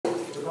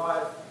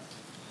survive.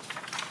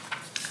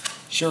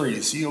 Sherry,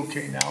 is he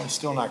okay now? He's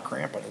still not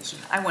cramping, is he?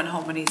 I went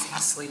home and he's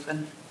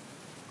sleeping.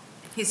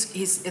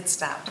 It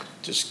stopped.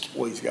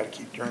 Well, he's got to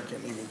keep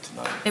drinking even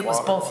tonight. It was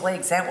Water. both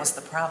legs, that was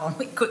the problem.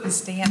 We couldn't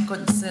stand,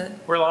 couldn't sit.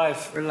 We're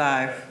live. We're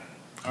live.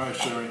 All right,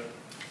 Sherry,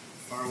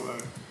 far away.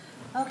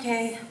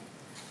 Okay,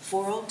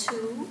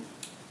 402.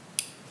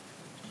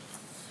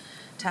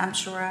 Tom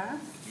Sherrod.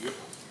 Yep.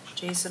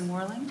 Jason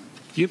Worling.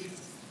 Yep.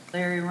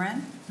 Larry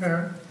Wren.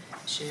 Here.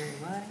 Sherry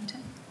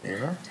Waddington.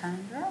 Yeah.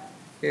 Tundra.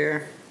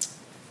 Here.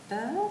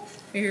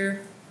 Beth.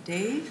 Here.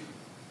 Dave.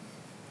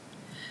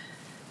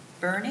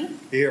 Bernie.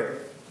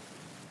 Here.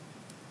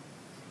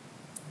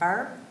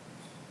 Barb.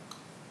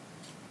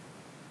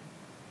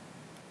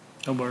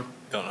 No, Barb.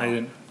 Don't know. I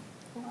didn't.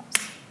 Who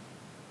else?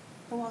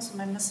 Who else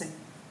am I missing?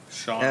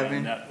 Sean Evan.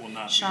 and Annette will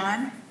not be Sean.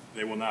 here.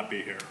 They will not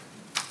be here.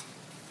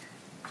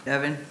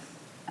 Evan.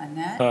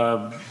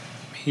 Annette.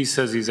 He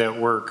says he's at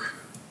work,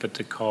 but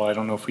to call, I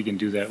don't know if we can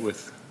do that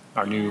with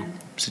our new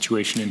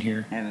situation in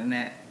here. And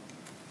Annette.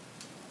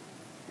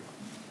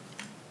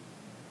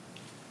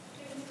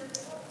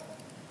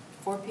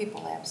 Four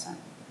people absent.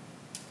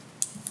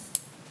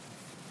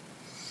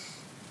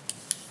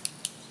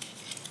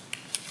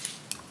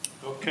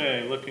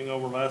 Okay, looking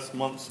over last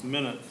month's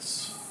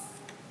minutes.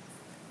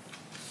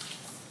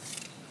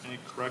 Any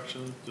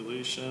corrections,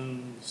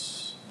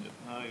 deletions? If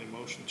not, any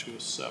motion to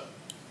accept?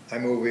 I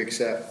move we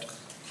accept.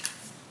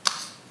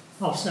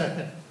 I'll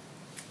second.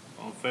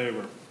 All in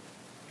favor?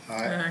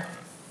 Aye.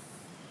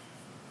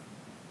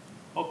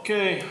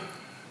 Okay,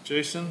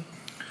 Jason?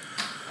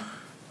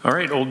 All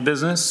right, old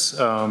business.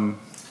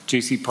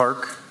 J.C.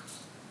 Park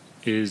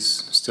is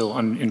still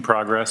in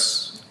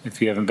progress. If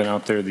you haven't been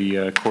out there,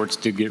 the courts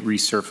did get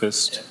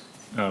resurfaced.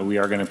 We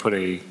are going to put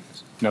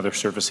another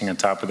surfacing on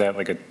top of that,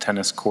 like a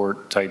tennis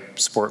court type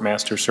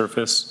Sportmaster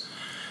surface.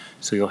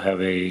 So you'll have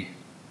a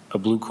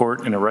blue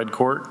court and a red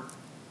court,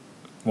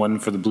 one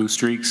for the Blue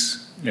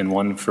Streaks and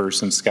one for,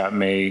 since Scott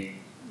May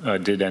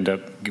did end up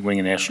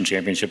winning a national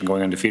championship and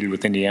going undefeated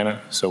with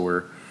Indiana. So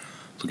we're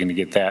looking to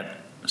get that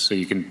so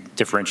you can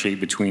differentiate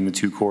between the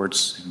two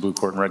courts, blue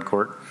court and red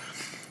court.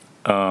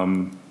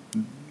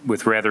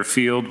 With Rather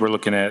Field, we're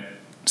looking at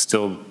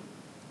still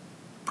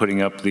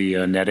putting up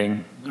the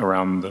netting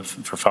around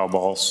for foul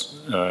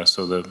balls,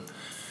 so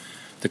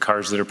the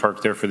cars that are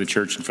parked there for the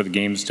church and for the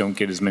games don't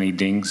get as many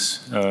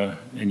dings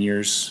in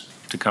years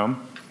to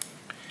come.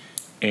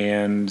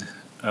 And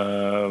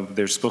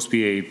there's supposed to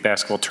be a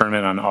basketball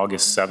tournament on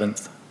August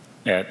 7th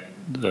at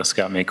the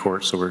Scott May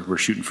Court, so we're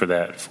shooting for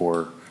that,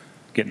 for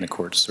getting the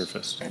courts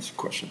surfaced. That's a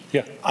question.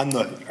 Yeah. Are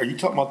you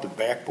talking about the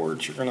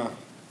backboards you're gonna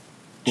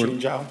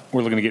change out?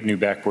 We're looking to get new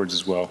backboards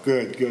as well.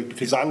 Good,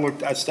 because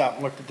I stopped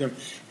and looked at them,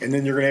 and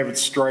then you're gonna have it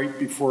striped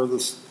before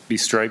this. Be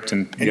striped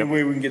and, Any yep,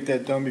 way we can get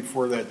that done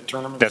before that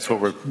tournament? that's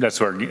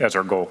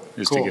our goal,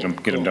 is to get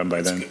them done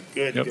by That's then.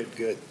 Good, Yep.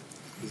 good.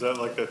 Is that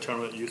like that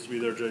tournament that used to be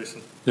there,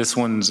 Jason? This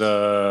one's,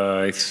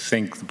 I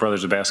think the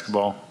Brothers of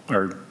Basketball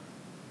are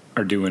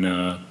doing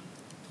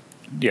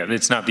yeah,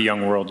 it's not the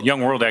Young World.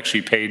 Young World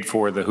actually paid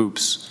for the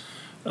hoops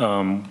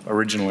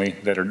originally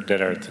that are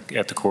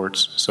at the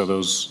courts, so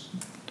those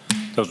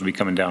will be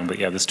coming down. But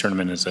yeah, this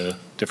tournament is a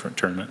different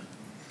tournament.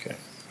 Okay.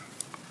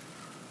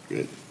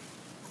 Good.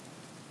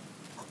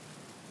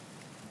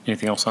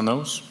 Anything else on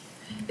those?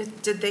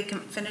 Did they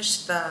finish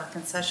the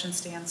concession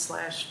stand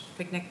 /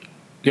 picnic?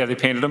 Yeah, they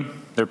painted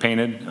them. They're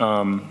painted.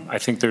 I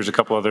think there's a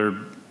couple other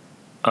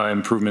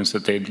improvements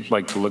that they'd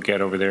like to look at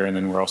over there, and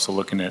then we're also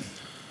looking at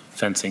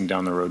fencing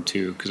down the road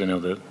too, because I know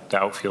the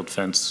outfield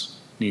fence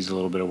needs a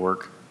little bit of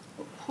work.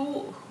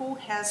 Who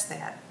has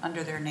that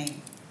under their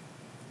name?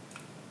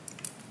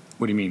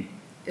 What do you mean?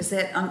 Is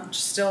that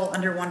still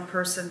under one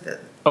person that?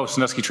 Oh,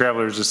 Sandusky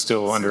Travelers is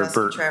still under Sandusky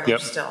Bert. Travelers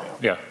Yep. still.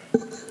 Yeah.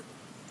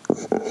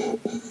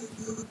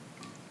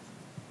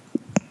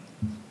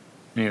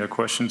 Any other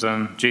questions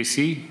on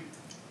JC?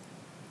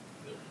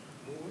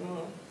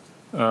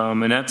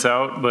 Annette's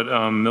out,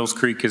 but Mills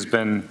Creek has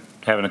been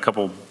having a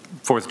couple.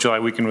 4th of July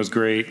weekend was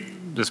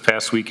great. This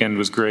past weekend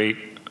was great.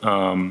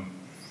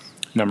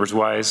 Numbers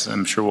wise,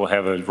 I'm sure we'll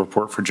have a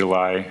report for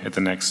July at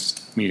the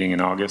next meeting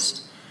in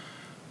August.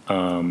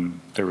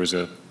 There was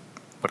a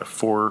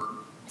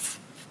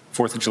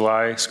 4th of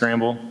July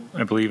scramble,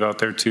 I believe, out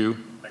there too.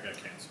 That got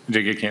canceled. Did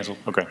it get canceled?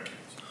 Okay.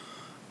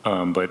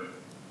 But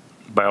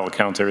by all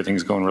accounts,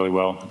 everything's going really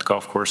well at the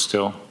golf course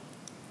still.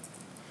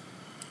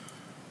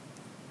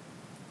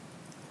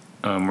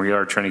 We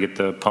are trying to get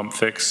the pump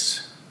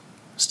fixed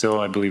still.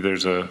 I believe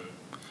there's I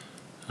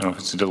don't know if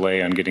it's a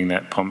delay on getting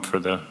that pump for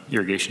the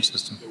irrigation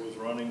system. It was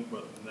running,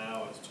 but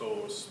now it's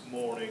told this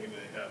morning and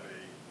they have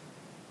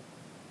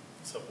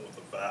something with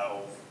the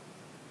valve.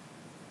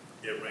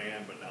 It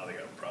ran, but now they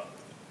got a problem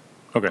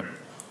with it. Okay.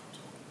 So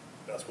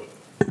that's what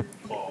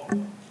Paul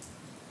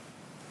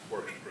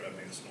works for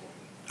me this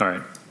morning. All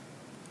right.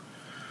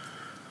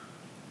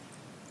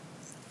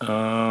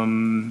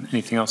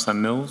 Anything else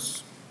on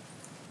Mills?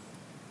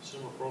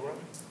 Summer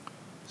programming?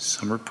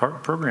 Summer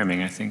park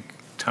programming, I think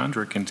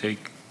Tondra can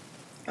take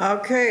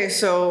Okay,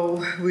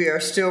 so we are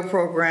still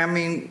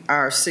programming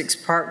our 6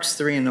 parks,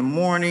 3 in the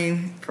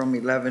morning from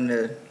 11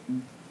 to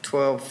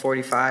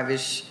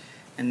 12:45-ish,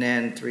 and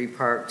then 3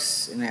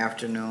 parks in the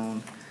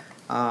afternoon.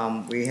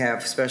 We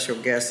have special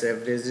guests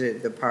that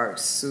visited the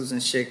parks. Susan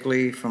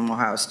Shickley from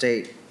Ohio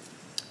State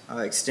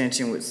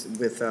Extension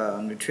with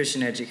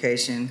nutrition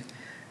education.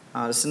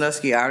 The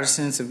Sandusky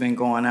Artisans have been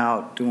going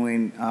out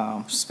doing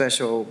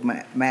special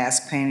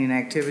mask painting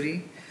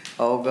activity.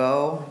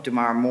 Ogo,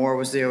 DeMar Moore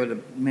was there with a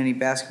mini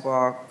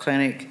basketball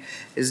clinic.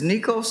 Is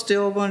Nico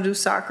still going to do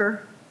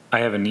soccer? I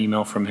have an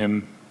email from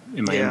him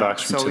in my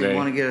inbox from So we today.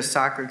 want to get a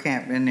soccer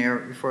camp in there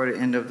before the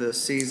end of the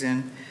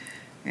season.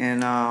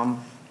 And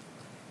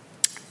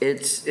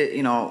it's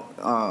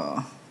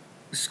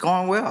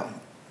going well.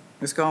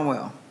 It's going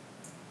well.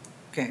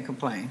 Can't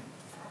complain.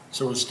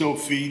 So we're still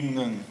feeding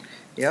and,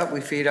 Yep,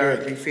 we feed Good, our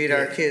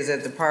good. kids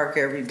at the park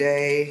every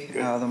day,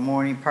 the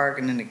morning park,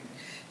 and then the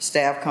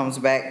staff comes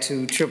back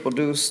to Triple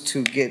Deuce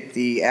to get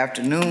the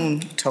afternoon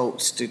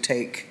totes to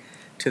take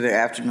to their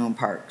afternoon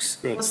parks.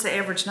 good. What's the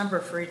average number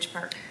for each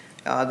park?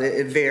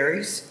 It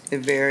varies.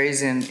 It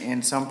varies,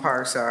 and some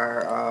parks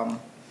are,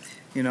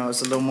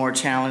 it's a little more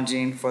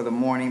challenging for the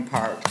morning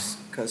parks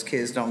because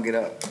kids don't get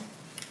up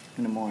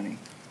in the morning.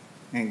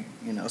 And,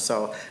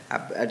 so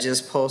I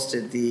just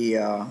posted the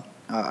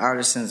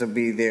Artisans will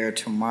be there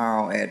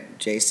tomorrow at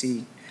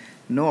J.C.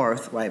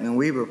 North, Whiteman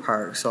Weber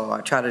Park. So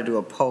I try to do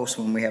a post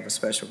when we have a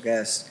special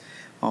guest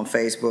on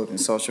Facebook and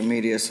social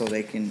media so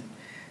they can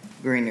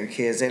bring their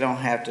kids. They don't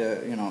have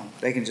to,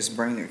 they can just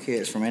bring their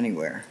kids from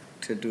anywhere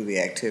to do the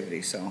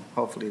activity. So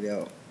hopefully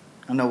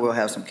I know we'll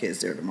have some kids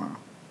there tomorrow.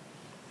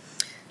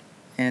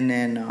 And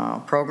then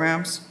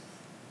programs,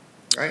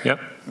 right? Yep.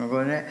 We'll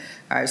go to that.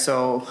 All right,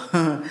 so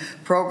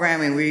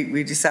programming,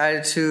 we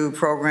decided to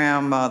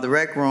program the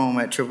rec room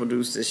at Triple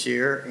Deuce this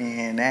year,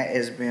 and that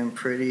has been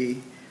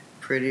pretty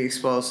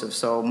explosive.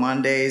 So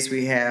Mondays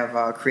we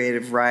have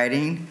creative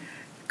writing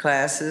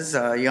classes,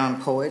 young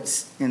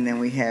poets, and then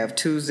we have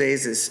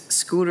Tuesdays is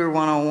Scooter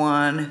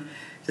 101.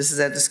 This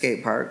is at the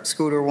skate park.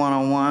 Scooter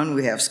 101.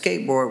 We have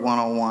Skateboard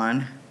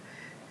 101.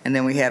 And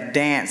then we have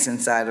dance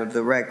inside of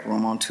the rec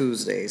room on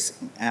Tuesdays.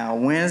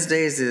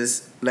 Wednesdays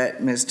is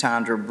Let Miss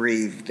Tandra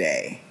Breathe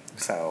Day.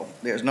 So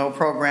there's no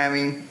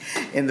programming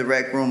in the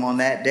rec room on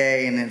that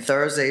day. And then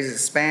Thursdays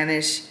is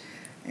Spanish.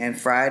 And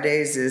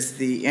Fridays is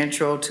the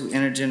Intro to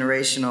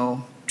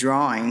Intergenerational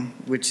Drawing,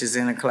 which is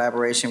in a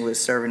collaboration with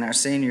Serving Our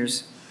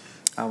Seniors.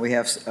 We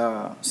have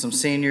some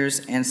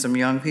seniors and some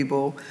young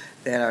people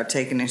that are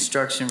taking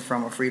instruction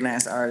from a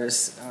freelance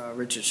artist,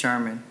 Richard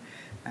Sherman.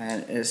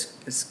 And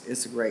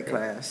it's a great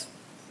class.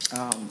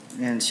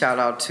 And shout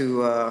out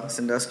to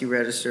Sandusky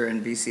Register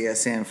and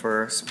BCSN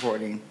for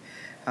supporting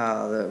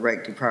the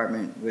rec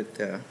department with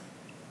their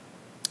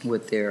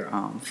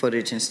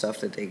footage and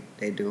stuff that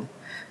they do.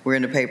 We're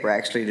in the paper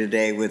actually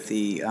today with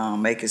the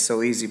Make It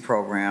So Easy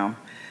program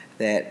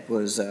that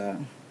was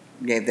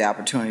gave the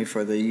opportunity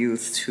for the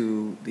youth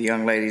the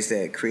young ladies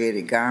that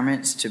created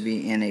garments to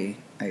be in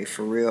a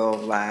for real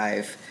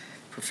live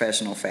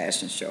professional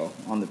fashion show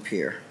on the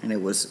pier. And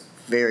it was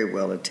very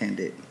well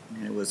attended,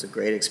 and it was a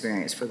great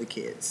experience for the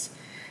kids.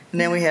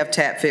 And then we have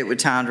Tap Fit with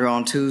Tandra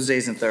on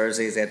Tuesdays and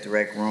Thursdays at the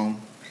rec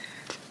room.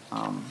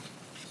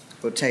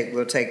 We'll take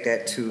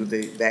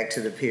that back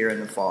to the pier in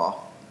the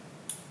fall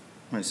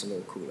when it's a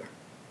little cooler.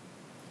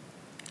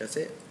 That's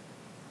it.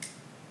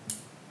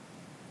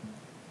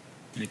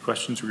 Any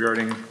questions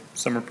regarding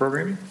summer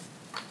programming?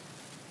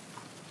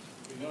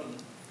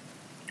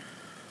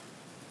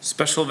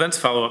 Special events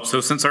follow-up. So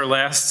since our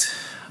last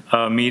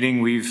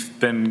meeting, we've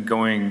been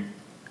going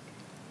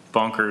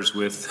bonkers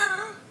with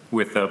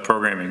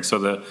programming.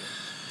 So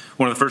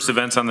one of the first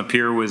events on the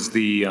pier was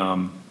the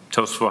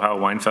Toast of Ohio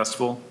Wine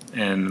Festival,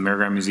 and the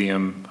Marigram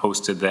Museum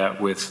hosted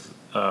that with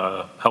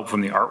help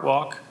from the Art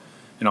Walk,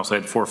 and also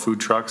had 4 food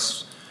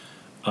trucks.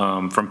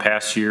 From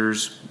past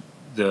years,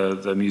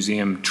 the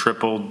museum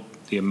tripled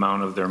the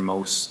amount of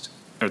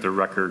their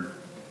record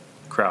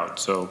crowd.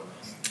 So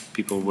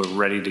people were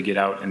ready to get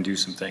out and do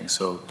some things.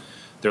 So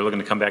they're looking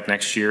to come back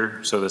next year.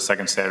 So the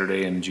second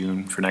Saturday in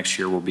June for next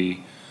year will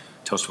be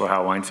Toast of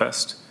Ohio Wine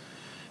Fest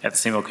at the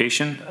same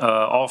location.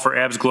 All for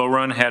Abs Glow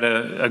Run had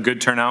a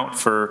good turnout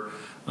for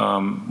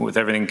with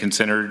everything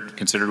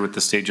considered with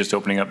the state just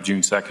opening up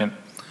June 2nd.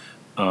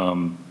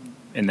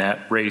 And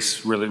that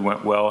race really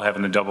went well,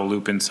 having the double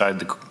loop inside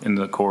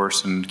the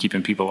course and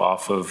keeping people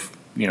off of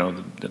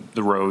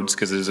the roads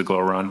because it is a glow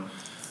run.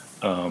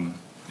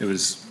 It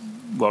was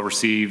well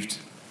received,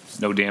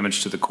 no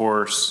damage to the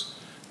course,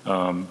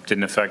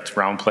 didn't affect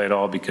round play at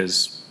all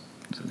because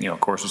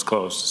course was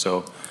closed.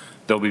 So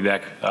they'll be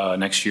back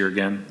next year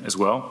again as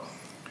well.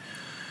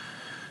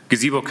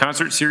 Gazebo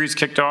Concert Series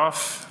kicked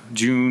off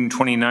June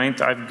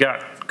 29th. I've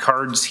got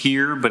cards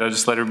here, but I'll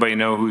just let everybody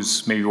know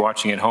who's maybe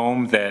watching at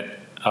home that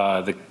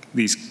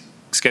these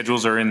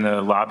schedules are in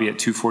the lobby at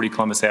 240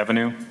 Columbus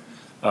Avenue.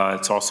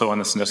 It's also on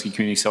the Sandusky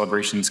Community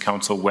Celebrations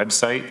Council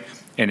website.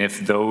 And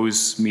if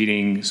those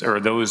meetings or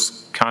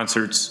those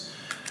concerts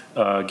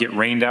get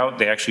rained out.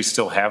 They actually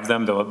still have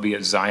them. They'll be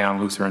at Zion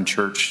Lutheran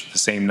Church the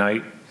same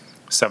night,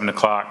 7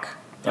 o'clock.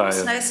 That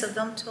was nice of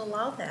them to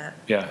allow that.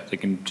 Yeah, they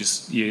can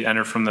just, you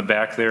enter from the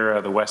back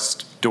there, the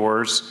west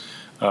doors.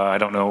 I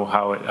don't know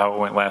how it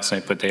went last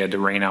night, but they had to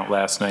rain out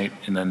last night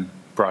and then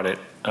brought it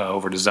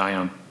over to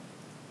Zion.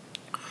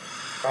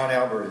 Ron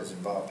Albert is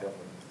involved helping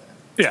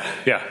with that.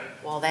 Yeah.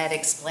 Well, that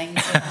explains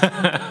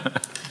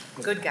it.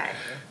 Good guy.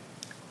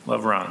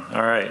 Love Ron.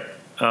 All right.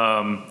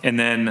 And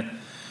then,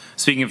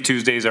 speaking of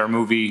Tuesdays, our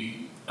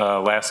movie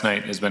last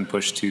night has been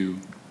pushed to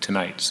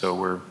tonight. So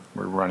we're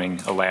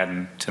running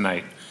Aladdin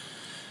tonight.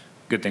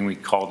 Good thing we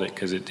called it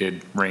because it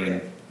did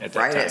rain at that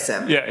Right time. at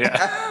 7. Yeah.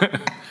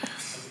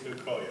 That's a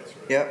good call, yes,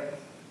 right?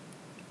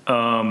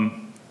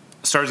 Yep.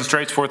 Stars and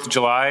Stripes, 4th of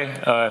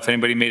July. If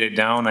anybody made it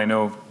down, I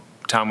know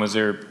Tom was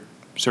there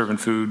serving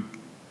food.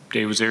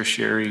 Dave was there,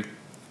 Sherry,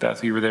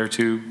 Beth, you were there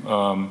too.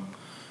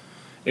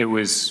 It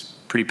was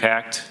pretty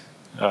packed,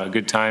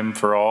 good time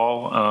for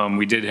all.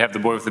 We did have the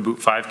Boy with the Boot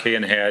 5K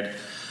and had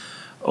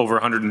over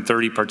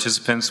 130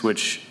 participants,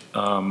 which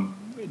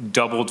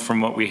doubled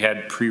from what we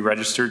had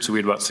pre-registered. So we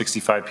had about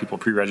 65 people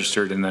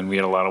pre-registered, and then we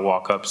had a lot of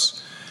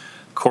walk-ups.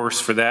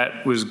 Course for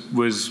that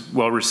was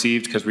well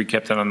received because we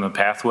kept it on the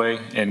pathway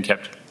and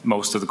kept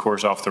most of the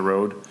course off the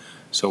road.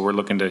 So we're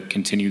looking to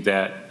continue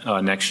that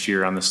next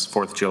year on this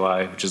 4th of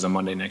July, which is a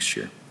Monday next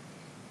year.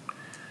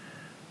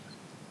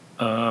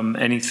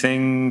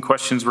 Anything,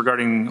 questions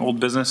regarding old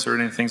business or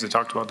any things I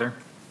talked about there?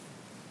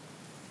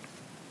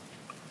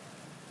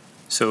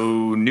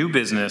 So new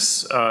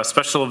business,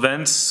 special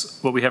events,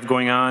 what we have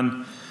going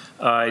on.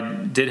 I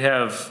did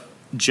have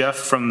Jeff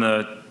from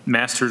the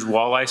Masters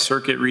Walleye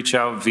Circuit reach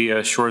out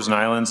via Shores and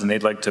Islands, and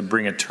they'd like to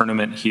bring a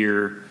tournament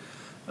here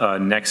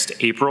next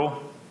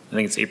April. I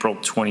think it's April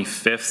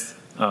 25th,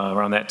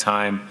 around that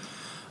time.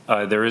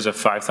 There is a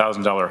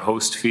 $5,000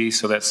 host fee,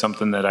 so that's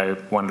something that I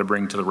wanted to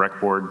bring to the rec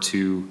board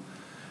to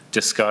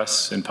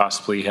discuss and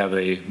possibly have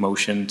a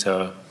motion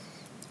to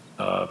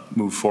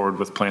move forward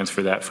with plans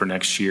for that for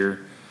next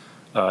year.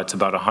 It's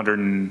about I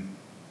think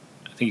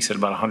he said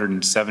about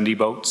 170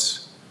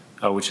 boats,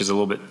 which is a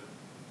little bit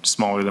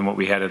smaller than what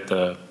we had at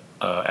the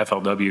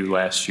FLW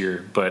last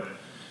year, but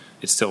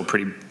it's still a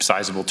pretty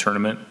sizable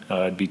tournament.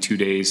 It'd be 2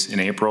 days in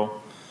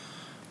April.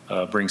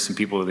 Brings some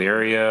people to the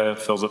area,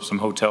 fills up some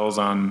hotels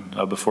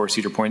on before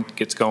Cedar Point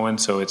gets going.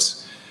 So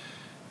it's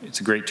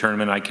a great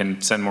tournament. I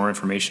can send more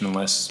information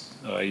unless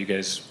you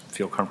guys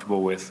feel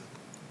comfortable with.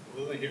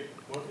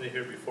 Weren't they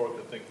here before?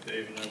 I think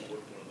Dave and I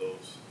worked one of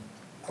those.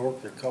 I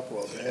worked a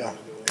couple of them, yeah.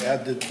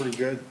 Yeah, did pretty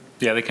good.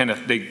 Yeah,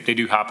 they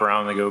do hop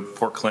around. They go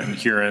Port Clinton,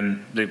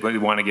 Huron. They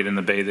want to get in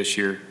the bay this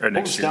year or I was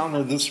next year. down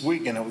there this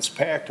week and it was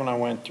packed when I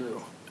went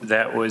through.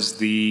 That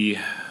was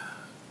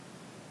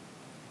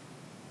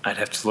I'd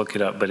have to look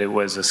it up, but it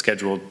was a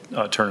scheduled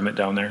tournament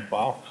down there.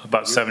 Wow.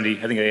 About 70,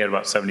 I think they had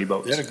about 70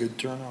 boats. They had a good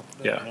turnout. for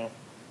that, Yeah. you know.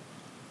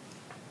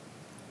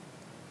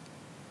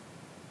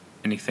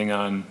 Anything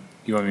on,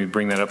 you want me to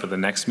bring that up at the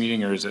next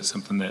meeting, or is it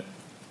something that,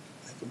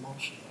 Make a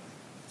motion.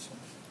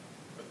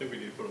 I think we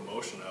need to put a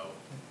motion out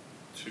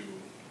to,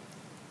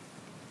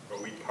 are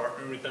we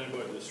partnering with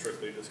anybody, or is it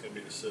strictly just gonna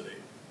be the city?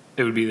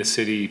 it would be the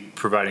city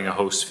providing a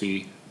host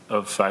fee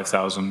of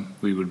 5,000.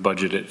 We would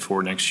budget it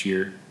for next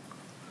year.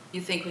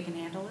 You think we can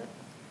handle it?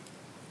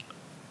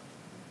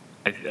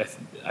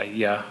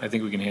 Yeah, I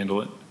think we can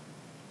handle it.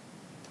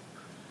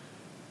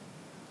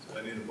 So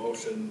I need a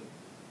motion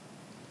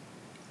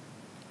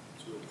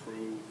to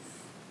approve.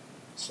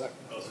 Second.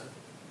 us.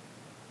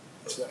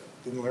 Second.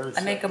 Didn't Larry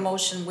I make a second?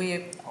 motion,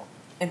 we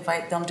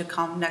invite them to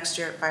come next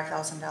year at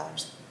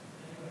 $5,000.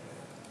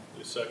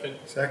 Your second,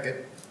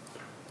 Second.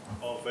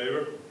 all in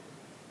favor?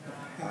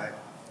 Aye.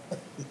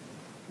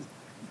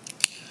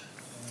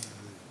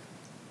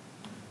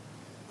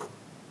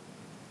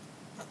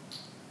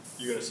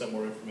 You're gonna send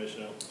more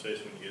information out,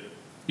 Jason, when you get it?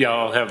 Yeah,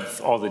 I'll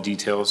have all the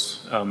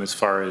details as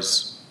far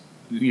as,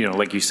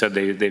 like you said,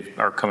 they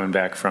are coming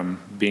back from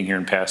being here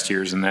in past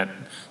years, and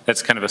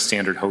that's kind of a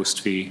standard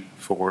host fee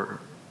for,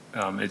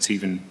 it's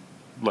even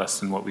less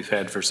than what we've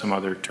had for some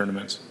other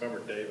tournaments.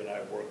 Remember Dave and I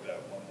worked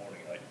out one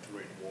morning, like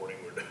 3 in the morning,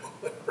 we're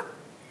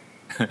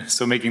doing.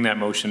 So making that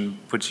motion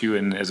puts you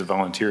in as a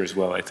volunteer as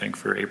well, I think,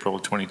 for April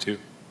of '22.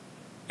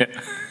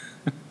 Yeah.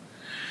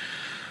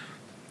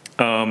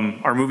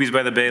 Our Movies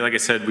by the Bay, like I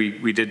said,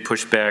 we did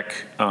push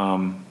back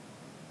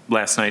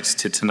last night's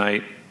to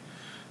tonight.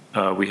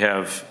 We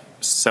have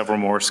several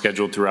more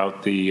scheduled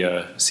throughout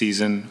the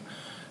season.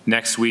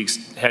 Next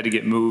week's had to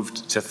get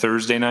moved to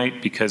Thursday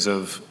night because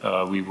of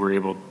we were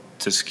able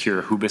to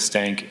secure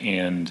Hoobastank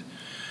and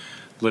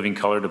Living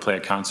Color to play a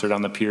concert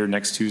on the pier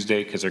next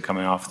Tuesday because they're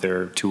coming off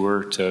their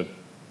tour to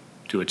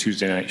do a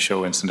Tuesday night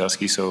show in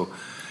Sandusky. So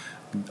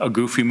a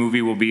Goofy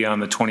movie will be on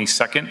the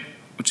 22nd,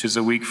 which is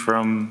a week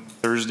from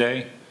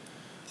Thursday.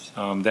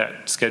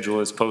 That schedule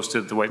is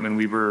posted at the Whiteman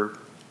Weber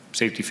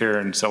Safety Fair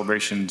and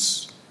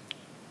Celebrations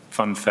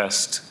Fun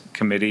Fest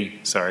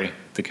Committee. Sorry,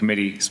 the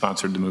committee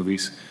sponsored the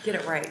movies. Get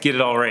it right. Get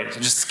it all right.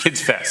 Just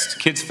Kids Fest.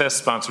 Kids Fest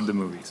sponsored the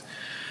movies.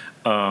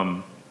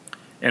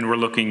 And we're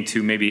looking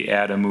to maybe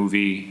add a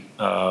movie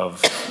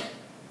of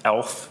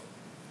Elf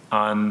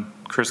on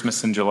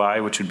Christmas in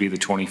July, which would be the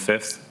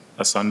 25th,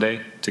 a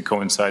Sunday, to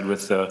coincide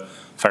with the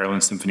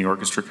Fireland Symphony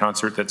Orchestra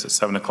concert that's at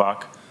 7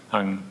 o'clock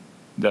on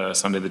the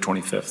Sunday, the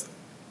 25th,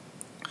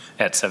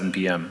 at 7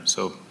 p.m.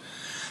 So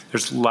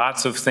there's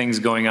lots of things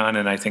going on,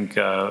 and I think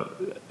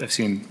I've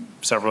seen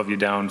several of you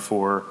down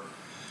for,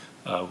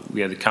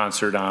 we had the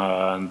concert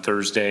on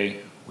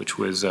Thursday, which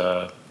was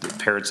the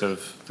Parrots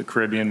of the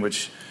Caribbean,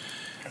 which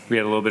we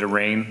had a little bit of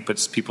rain,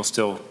 but people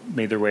still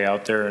made their way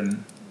out there, and it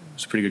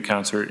was a pretty good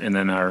concert. And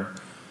then our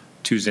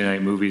Tuesday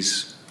night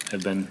movies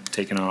have been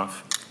taken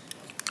off.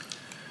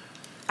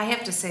 I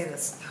have to say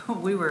this,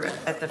 we were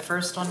at the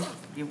first one,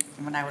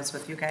 when I was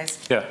with you guys.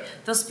 Yeah.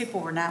 Those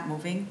people were not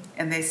moving,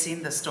 and they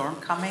seen the storm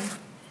coming.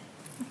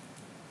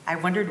 I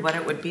wondered what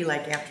it would be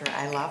like after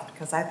I left,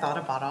 because I thought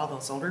about all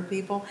those older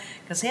people,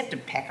 because they had to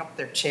pack up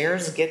their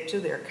chairs, get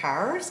to their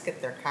cars,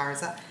 get their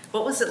cars out.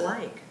 What was it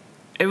like?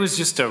 It was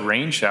just a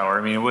rain shower.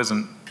 I mean, it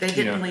wasn't. They you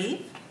didn't know,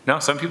 leave? No,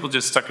 some people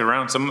just stuck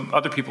around. Some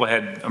other people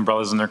had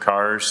umbrellas in their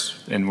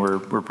cars and were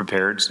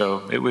prepared.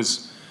 So it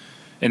was,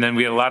 and then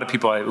we had a lot of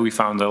people, we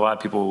found that a lot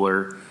of people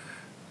were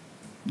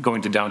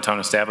going to downtown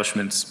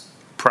establishments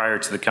prior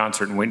to the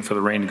concert and waiting for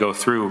the rain to go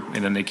through.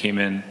 And then they came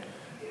in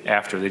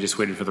after. They just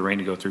waited for the rain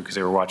to go through because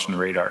they were watching the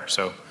radar.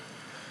 So,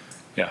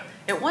 yeah.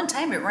 At one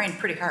time, it rained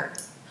pretty hard.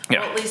 Yeah.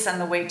 Well, at least on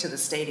the way to the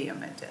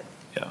stadium, it did.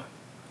 Yeah.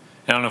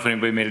 I don't know if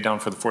anybody made it down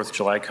for the 4th of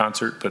July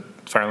concert,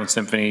 but Fireland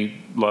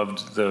Symphony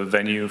loved the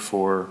venue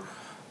for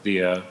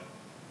the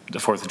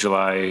 4th of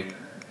July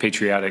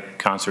patriotic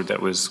concert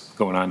that was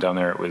going on down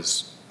there. It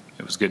was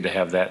good to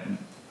have that,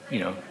 you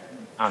know,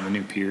 on the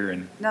new pier.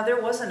 And Now, there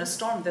wasn't a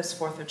storm this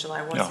 4th of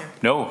July, was there?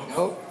 no,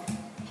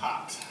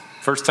 Hot.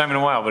 first time in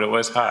a while, but it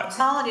was I'm hot.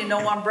 telling you,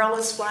 no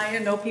umbrellas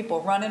flying, no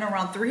people running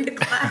around 3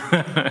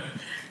 o'clock.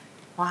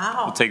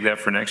 Wow. We'll take that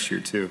for next year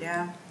too.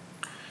 Yeah.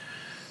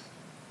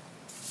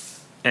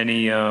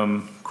 Any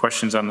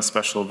questions on the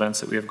special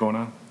events that we have going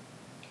on?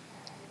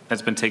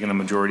 That's been taking the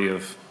majority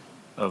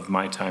of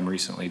my time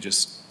recently,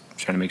 just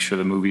trying to make sure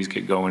the movies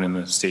get going and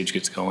the stage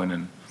gets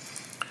going.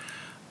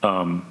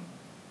 And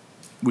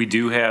we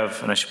do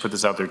have, and I should put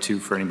this out there too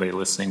for anybody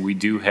listening, we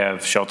do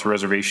have shelter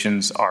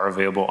reservations are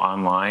available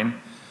online.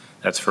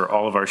 That's for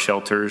all of our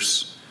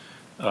shelters,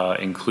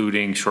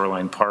 including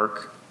Shoreline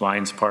Park,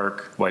 Lions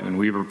Park, Whiteman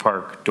Weaver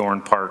Park,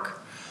 Dorn Park.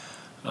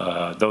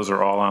 Those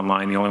are all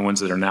online. The only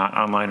ones that are not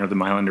online are the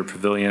Mylander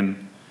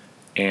Pavilion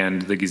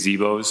and the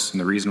gazebos. And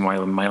the reason why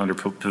the Mylander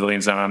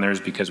Pavilion's not on there is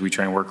because we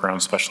try and work around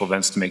special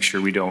events to make sure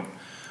we don't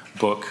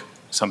book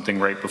something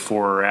right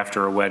before or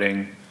after a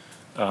wedding.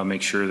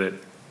 Make sure that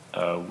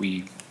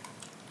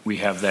we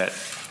have that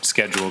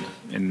scheduled,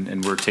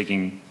 and we're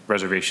taking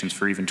reservations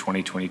for even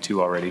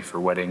 2022 already for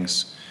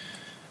weddings,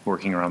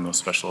 working around those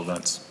special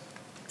events.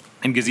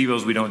 And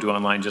gazebos we don't do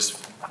online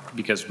just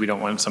because we don't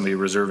want somebody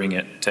reserving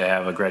it to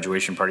have a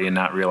graduation party and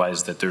not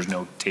realize that there's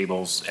no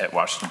tables at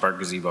Washington Park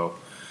Gazebo,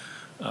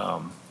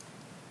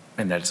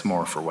 and that it's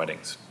more for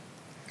weddings.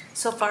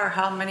 So far,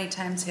 how many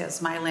times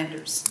has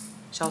Mylander's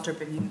shelter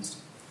been used?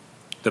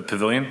 The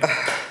pavilion?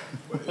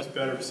 But it's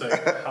better to say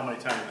how many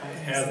times it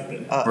hasn't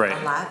been. Right.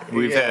 A lot?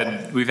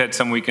 We've had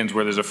some weekends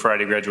where there's a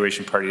Friday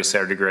graduation party, a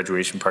Saturday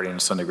graduation party, and a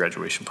Sunday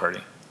graduation party.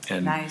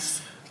 And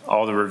Nice.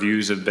 all the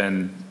reviews have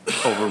been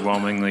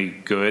overwhelmingly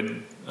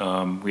good.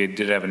 We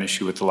did have an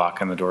issue with the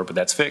lock on the door, but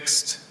that's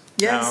fixed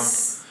now.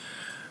 Yes.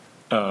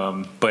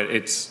 But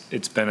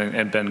it's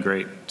been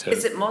great.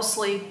 Is it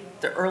mostly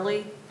the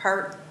early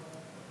part,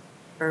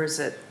 or is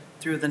it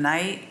through the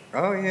night?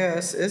 Oh,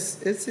 yes,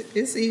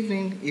 it's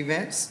evening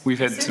events. We've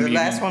had The some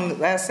last one,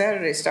 last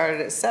Saturday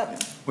started at 7.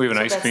 We have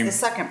an So ice cream. That's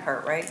the second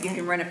part, right? You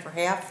can rent it for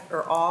half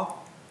or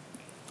all?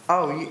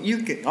 Oh, you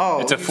can, oh.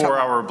 It's a you're talking-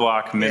 4-hour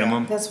block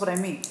minimum, That's what I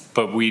mean.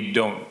 but we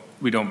don't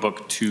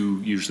book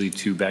usually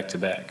two back to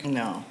back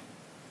No.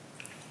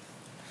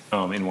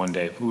 in one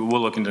day.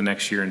 We'll look into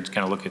next year and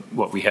kind of look at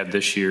what we had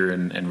this year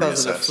and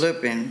Because of the reassess.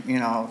 flipping,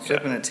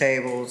 flipping the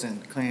tables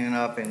and cleaning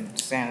up and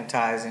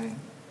sanitizing.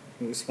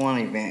 It was one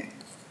event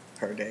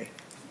per day.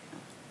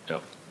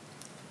 Yep.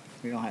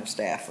 We don't have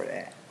staff for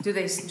that. Do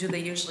they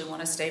usually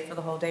want to stay for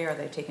the whole day, or are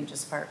they taking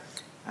just part?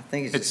 I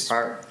think it's It's- just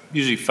part.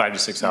 Usually 5 to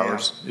 6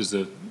 hours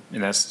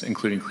and that's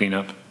including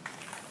cleanup.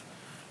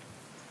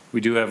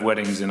 We do have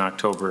weddings in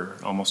October.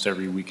 Almost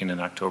every weekend in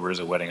October is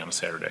a wedding on a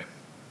Saturday.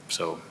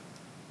 So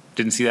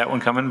didn't see that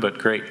one coming, but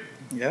great.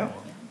 Yeah.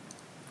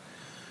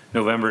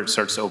 November, it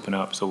starts to open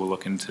up, so we'll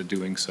look into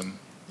doing some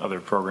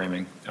other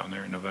programming down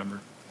there in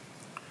November.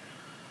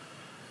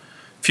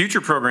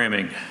 Future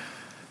programming.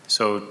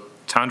 So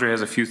Tandre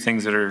has a few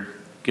things that are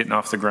getting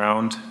off the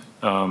ground.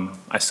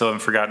 I still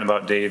haven't forgotten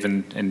about Dave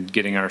and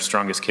getting our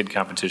Strongest Kid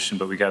competition,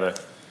 but we gotta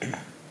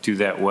do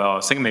that well. I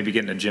was thinking maybe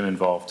getting a gym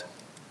involved.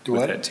 Do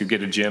with what? that, to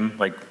get a gym,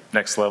 like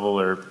Next Level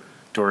or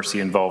Dorsey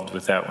involved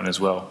with that one as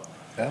well.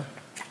 Yeah.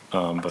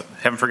 But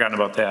haven't forgotten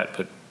about that.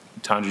 But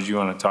Tandre, do you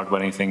want to talk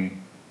about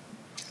anything?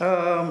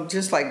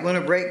 Just like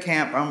winter break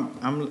camp,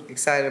 I'm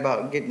excited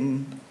about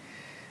being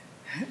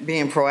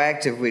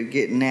proactive with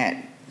getting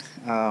that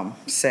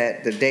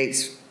set. The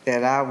dates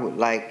that I would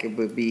like, it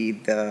would be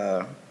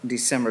the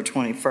December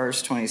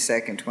 21st,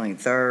 22nd,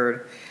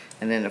 23rd,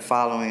 and then the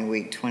following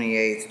week,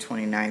 28th,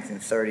 29th, and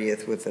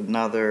 30th, with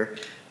another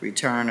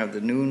return of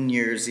the New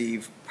Year's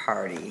Eve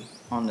party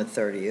on the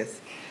 30th.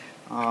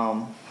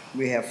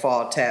 We have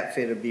Fall Tap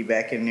Fit will be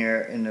back in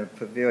there in the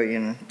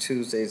pavilion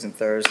Tuesdays and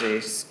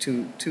Thursdays,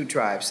 two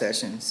tribe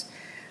sessions.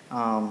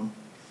 I'm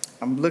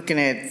looking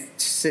at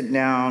sitting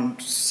down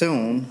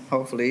soon,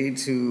 hopefully,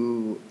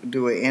 to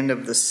do an end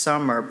of the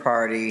summer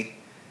party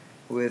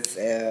with,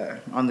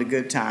 on the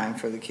good time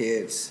for the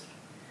kids,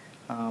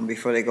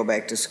 before they go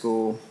back to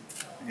school,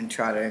 and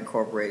try to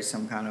incorporate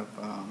some kind of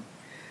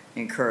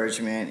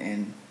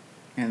encouragement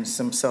and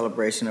some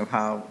celebration of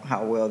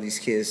how well these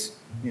kids,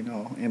 you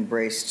know,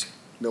 embraced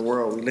the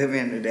world we live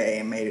in today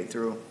and made it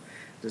through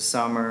the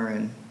summer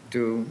and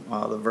through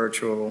all the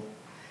virtual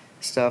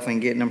stuff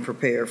and getting them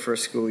prepared for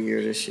school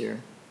year this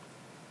year.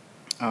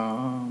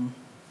 I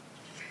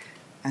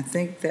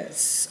think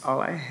that's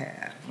all I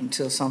have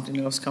until something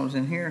else comes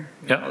in here.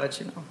 Yeah. I'll let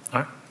you know. All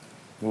right.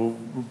 We'll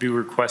be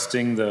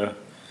requesting the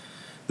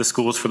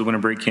schools for the winter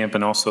break camp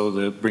and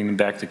also bringing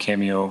back the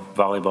Cameo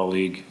Volleyball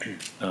League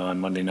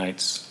on Monday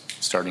nights,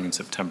 starting in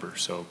September.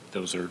 So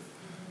those are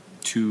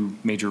two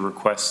major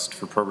requests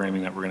for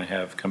programming that we're going to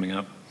have coming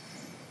up.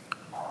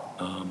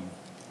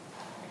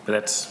 But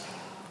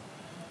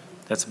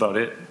that's about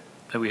it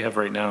that we have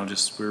right now.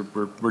 Just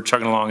we're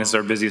chugging along. It's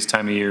our busiest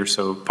time of year,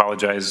 so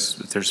apologize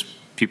if there's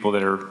people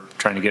that are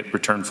trying to get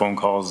return phone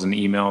calls and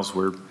emails.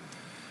 We're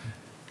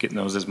getting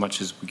those as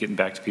much as we're getting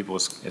back to people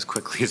as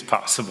quickly as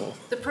possible.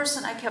 The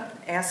person I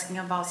kept asking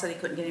about said he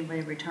couldn't get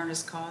anybody to return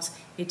his calls.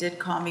 He did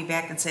call me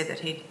back and say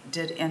that he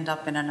did end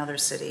up in another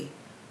city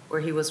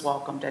where he was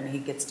welcomed and he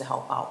gets to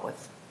help out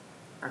with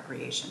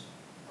recreation.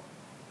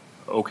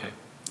 Okay.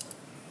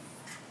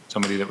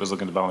 Somebody that was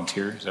looking to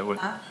volunteer, is that what?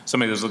 Huh?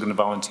 Somebody that was looking to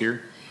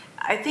volunteer?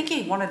 I think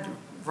he wanted to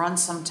run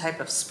some type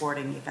of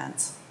sporting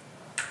events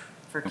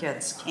for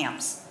kids,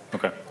 camps.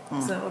 Okay.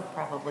 So it would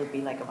probably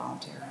be like a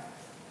volunteer.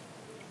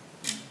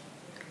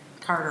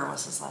 Carter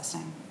was his last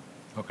name.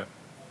 Okay.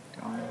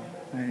 I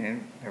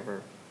didn't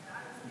ever,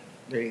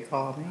 did he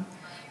call me?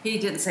 He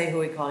didn't say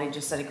who he called, he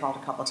just said he called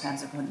a couple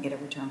times and couldn't get a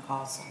return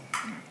call, so.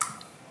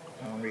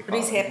 I don't recall But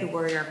he's happy him.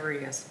 wherever he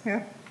is.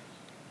 Yeah.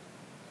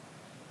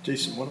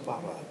 Jason, what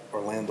about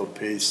Orlando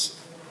Pace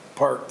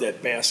Park,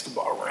 that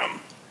basketball rim?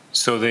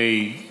 So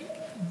they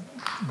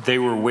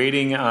were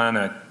waiting on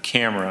a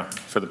camera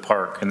for the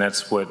park, and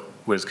that's what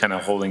was kind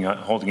of holding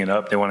it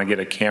up. They want to get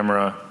a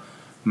camera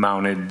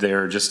mounted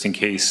there just in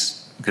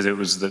case, because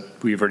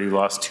we've already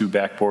lost 2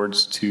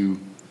 backboards to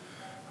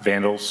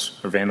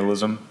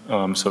vandalism.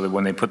 So that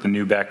when they put the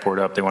new backboard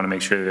up, they want to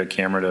make sure they have a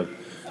camera to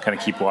kind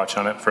of keep watch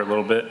on it for a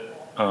little bit.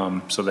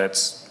 So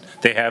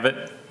they have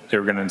it. They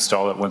were going to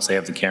install it once they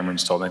have the camera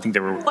installed. I think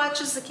Who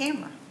watches the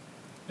camera?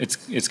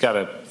 it's got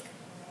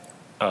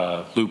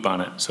a loop on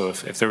it. So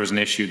if there was an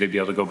issue, they'd be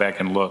able to go back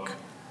and look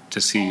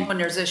to see. When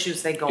there's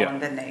issues, they go Yeah.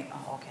 and then they,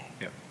 oh, okay.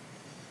 Yeah.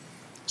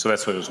 So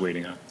that's what it was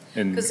waiting on.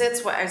 And Because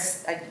that's what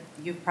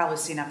you've probably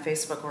seen on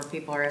Facebook where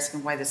people are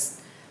asking why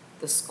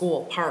the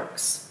school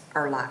parks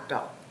are locked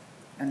up.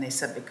 And they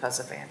said because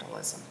of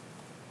vandalism.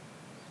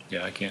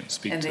 yeah, I can't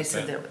speak And to they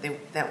said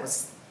that. that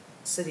was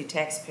city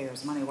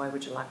taxpayers' money. Why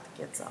would you lock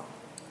the kids out?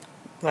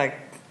 Like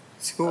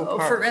school Oh,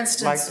 parks. for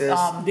instance, like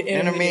this The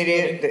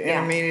intermediate, the yeah.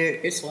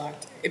 intermediate. It's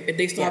locked. If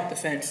they still have the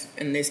fence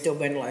and they still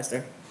vandalize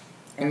there.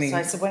 I And mean, so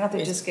I said, why don't they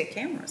it's- just get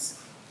cameras?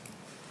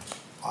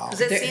 Wow. 'Cause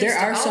it seems There to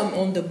are help. some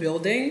on the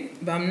building,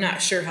 but I'm not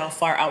sure how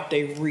far out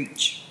they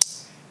reach.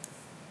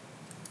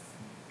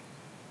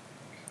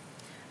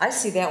 I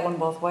see that one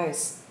both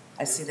ways.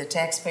 I see the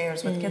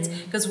taxpayers with kids,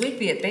 because we'd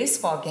be at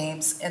baseball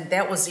games and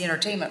that was the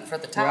entertainment for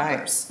the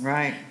toddlers.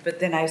 Right. But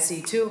then I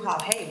see too how,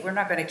 hey, we're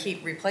not gonna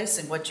keep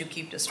replacing what you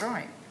keep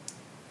destroying.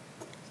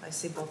 So I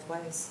see both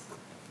ways.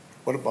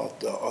 What about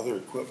the other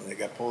equipment that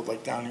got pulled,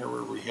 like down here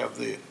where we have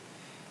the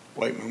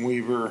Whiteman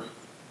Weaver,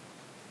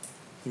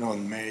 you know,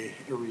 in May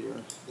every year,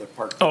 that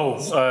park?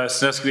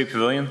 Sandusky Bay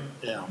Pavilion?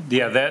 Yeah.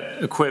 Yeah,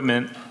 that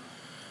equipment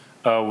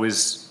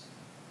was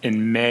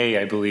in May,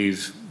 I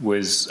believe,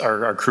 was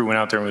our crew went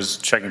out there and was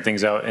checking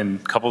things out, and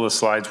a couple of the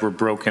slides were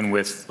broken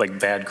with like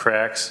bad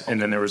cracks,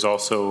 and then there was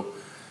also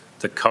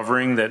the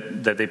covering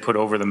that they put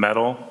over the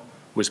metal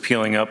was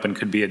peeling up and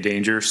could be a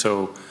danger,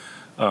 so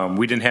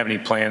we didn't have any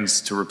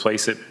plans to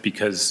replace it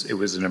because it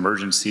was an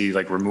emergency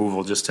like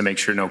removal just to make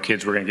sure no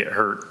kids were gonna get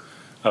hurt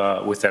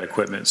with that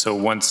equipment. So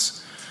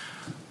once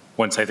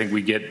I think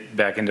we get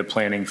back into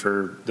planning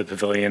for the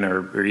pavilion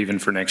or even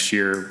for next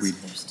year,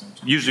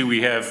 usually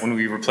we have, when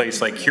we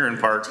replace like Huron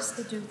Park,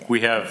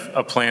 we have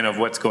a plan of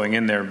what's going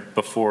in there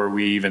before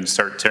we even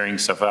start tearing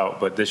stuff out.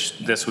 But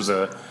this was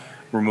a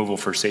removal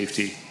for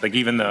safety. Like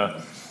even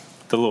the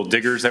little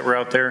diggers that were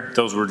out there,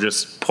 those were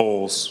just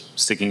poles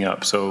sticking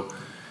up. So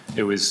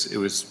it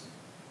was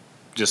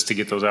just to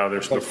get those out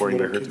of there before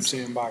anybody hurt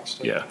themselves. Sandbox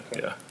type? Yeah,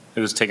 Okay. yeah.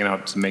 It was taken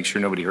out to make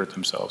sure nobody hurt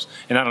themselves.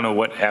 And I don't know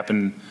what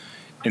happened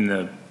in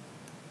the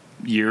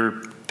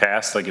year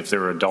passed, like if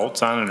there were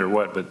adults on it or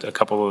what, but a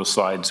couple of those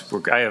slides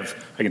were, I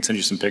can send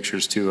you some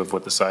pictures too of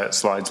what the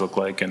slides look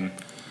like, and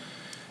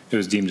it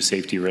was deemed a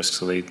safety risk,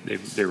 so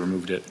they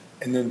removed it.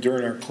 And then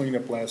during our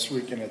cleanup last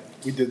weekend,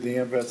 we did the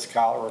AMVETS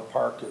Cholera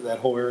Park, that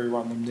whole area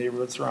around the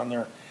neighborhoods around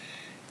there.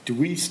 Do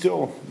we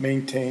still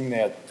maintain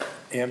that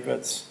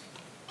AMVETS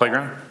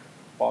Playground?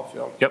 ball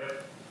field?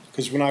 Yep.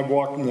 Because when I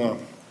walked in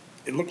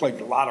it looked like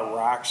a lot of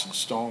rocks and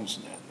stones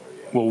in that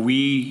area. Well,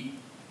 we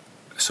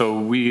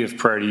have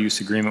priority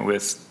use agreement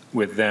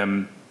with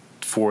them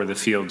for the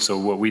field, so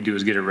what we do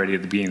is get it ready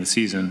at the beginning of the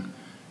season,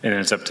 and then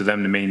it's up to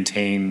them to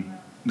maintain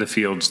the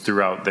fields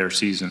throughout their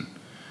season,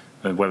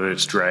 whether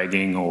it's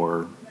dragging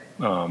or,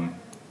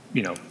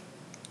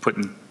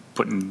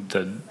 putting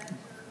the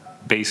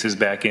bases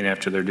back in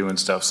after they're doing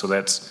stuff, so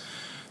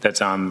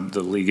that's on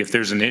the league. If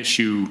there's an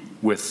issue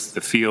with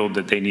the field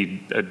that they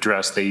need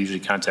addressed, they usually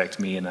contact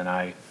me, and then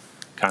I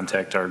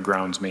contact our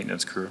grounds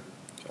maintenance crew.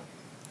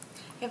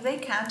 Have they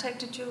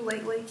contacted you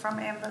lately from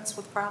AMVETS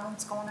with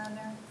problems going on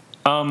there?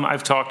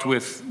 I've talked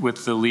with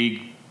the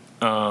league,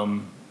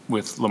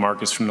 with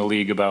LaMarcus from the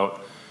league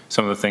about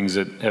some of the things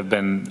that have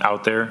been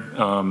out there,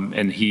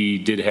 and he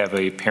did have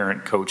a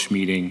parent-coach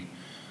meeting.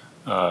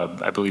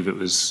 I believe it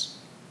was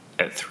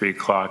at 3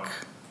 o'clock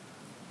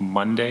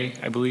Monday,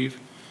 I believe,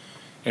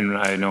 and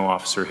I know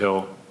Officer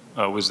Hill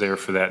was there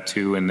for that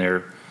too, and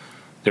they're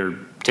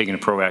taking a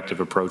proactive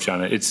approach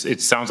on it.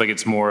 It sounds like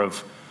it's more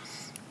of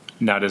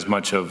not as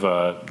much of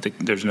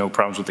there's no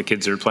problems with the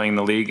kids that are playing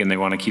the league, and they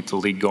want to keep the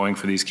league going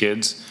for these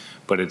kids,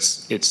 but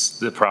it's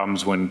the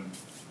problems when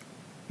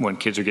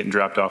kids are getting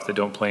dropped off that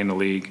don't play in the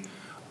league,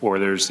 or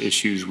there's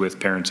issues with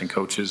parents and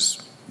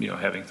coaches,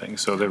 having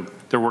things. So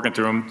they're working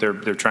through them.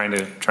 They're trying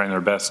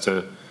their best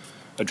to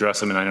address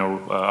them, and I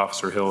know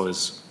Officer Hill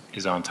is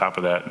on top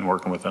of that and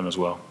working with them as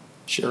well.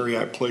 Sherry,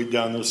 I played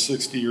down there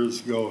 60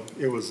 years ago.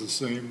 It was the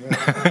same.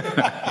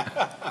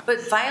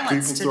 But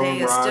violence People throwing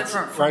today is rocks,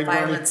 different from right, Bernie?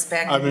 violence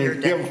back I in mean, your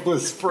day. it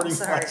was pretty I'm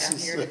sorry, much I'm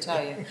the here to same.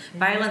 tell you.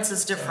 Violence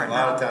is Spent a different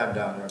lot of now. time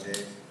down there,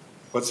 Dave.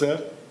 What's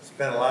that?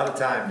 Spent a lot of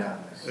time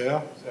down there.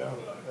 Yeah.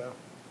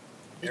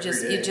 You Every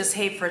just, day. you just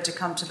hate for it to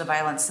come to the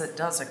violence that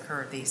does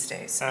occur these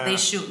days. Uh, They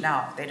shoot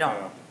now, they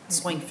don't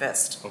swing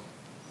fist. All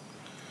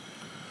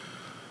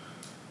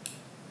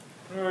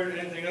right,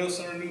 anything else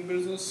on our new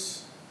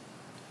business?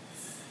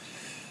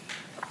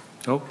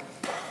 Nope.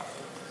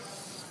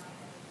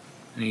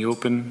 Any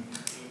open?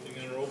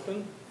 Anything in our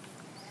open?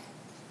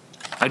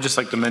 I'd just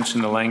like to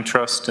mention the Lang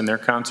Trust and their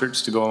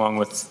concerts to go along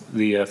with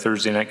the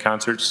Thursday night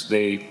concerts.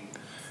 They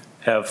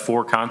have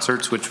 4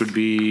 concerts, which would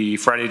be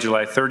Friday,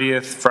 July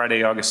 30th,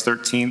 Friday, August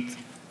 13th,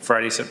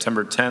 Friday,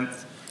 September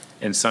 10th,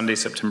 and Sunday,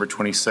 September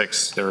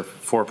 26th. There are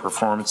 4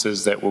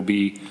 performances that will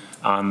be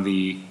on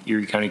the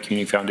Erie County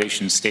Community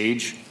Foundation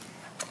stage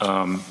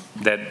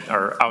that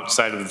are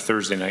outside of the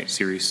Thursday night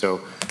series.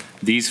 So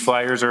these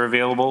flyers are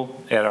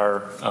available at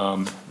our,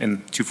 in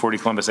 240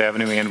 Columbus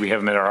Avenue, and we have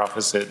them at our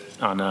office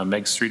on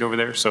Meg Street over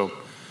there. So,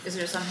 Is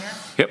there some here?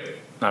 yep,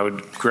 I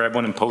would grab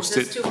one and post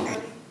Is this it.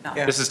 240?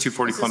 No. This is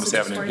 240 This is Columbus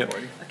Avenue.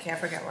 240? Yep. Okay, I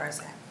forgot where I was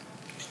at.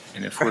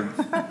 And if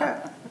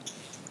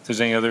there's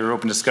any other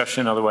open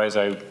discussion, otherwise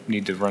I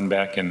need to run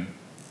back and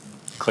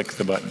click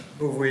the button.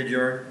 Move we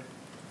adjourn.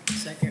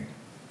 Second.